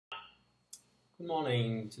Good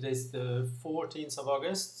morning. Today's the 14th of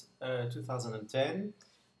August, 2010.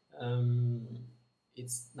 Um,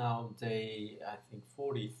 it's now day, I think,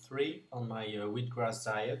 43 on my wheatgrass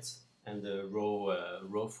diet and the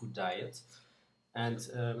raw food diet. And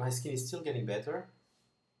my skin is still getting better.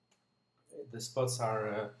 The spots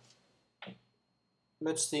are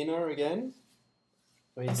much thinner again.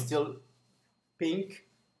 So it's still pink,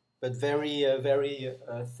 but very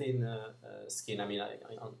thin skin. I mean,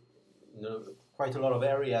 quite a lot of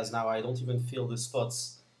areas now. I don't even feel the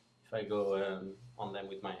spots if I go on them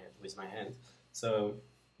with my hand. So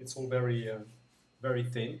it's all very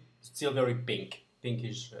thin, still very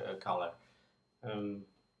pinkish color. Um,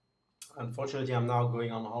 Unfortunately, I'm now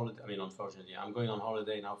going on holiday. I mean, unfortunately, I'm going on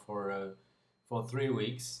holiday now for 3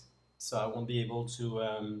 weeks, so I won't be able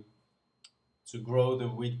to grow the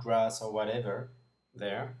wheatgrass or whatever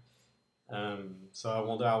there. So I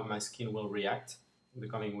wonder how my skin will react in the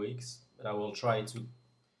coming weeks. But I will try to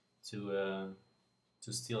still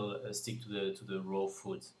stick to the raw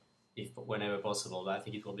food if whenever possible. But I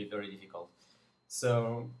think it will be very difficult.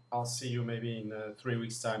 So I'll see you maybe in 3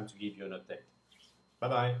 weeks' time to give you an update. Bye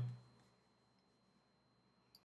bye.